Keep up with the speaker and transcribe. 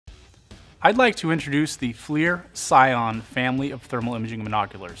I'd like to introduce the FLIR Scion family of thermal imaging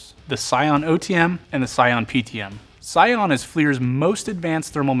monoculars, the Scion OTM and the Scion PTM. Scion is FLIR's most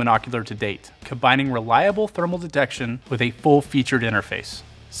advanced thermal monocular to date, combining reliable thermal detection with a full-featured interface.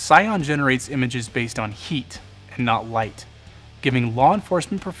 Scion generates images based on heat and not light, giving law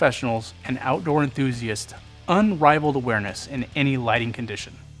enforcement professionals and outdoor enthusiasts unrivaled awareness in any lighting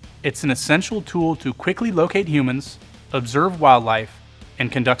condition. It's an essential tool to quickly locate humans, observe wildlife,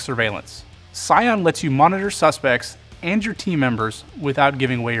 and conduct surveillance. Scion lets you monitor suspects and your team members without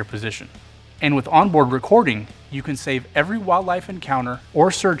giving away your position. And with onboard recording, you can save every wildlife encounter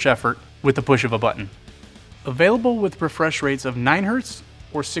or search effort with the push of a button. Available with refresh rates of 9 Hz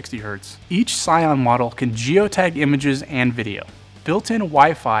or 60 Hz, each Scion model can geotag images and video. Built-in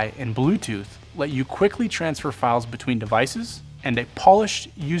Wi-Fi and Bluetooth let you quickly transfer files between devices, and a polished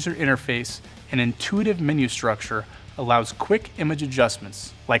user interface and intuitive menu structure allows quick image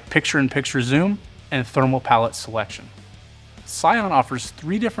adjustments like picture-in-picture zoom and thermal palette selection. Scion offers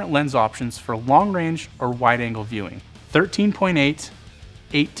 3 different lens options for long-range or wide-angle viewing: 13.8,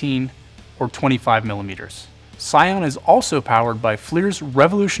 18, or 25 millimeters. Scion is also powered by FLIR's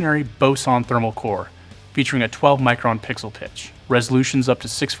revolutionary Boson thermal core, featuring a 12-micron pixel pitch, resolutions up to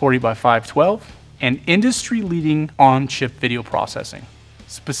 640 by 512, and industry-leading on-chip video processing.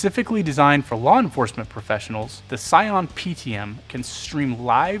 Specifically designed for law enforcement professionals, the Scion PTM can stream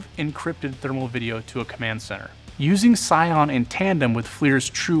live encrypted thermal video to a command center. Using Scion in tandem with FLIR's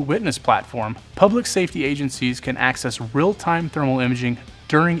True Witness platform, public safety agencies can access real-time thermal imaging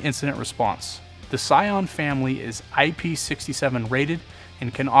during incident response. The Scion family is IP67 rated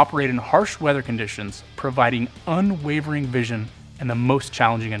and can operate in harsh weather conditions, providing unwavering vision in the most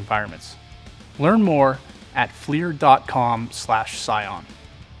challenging environments. Learn more at FLIR.com/Scion.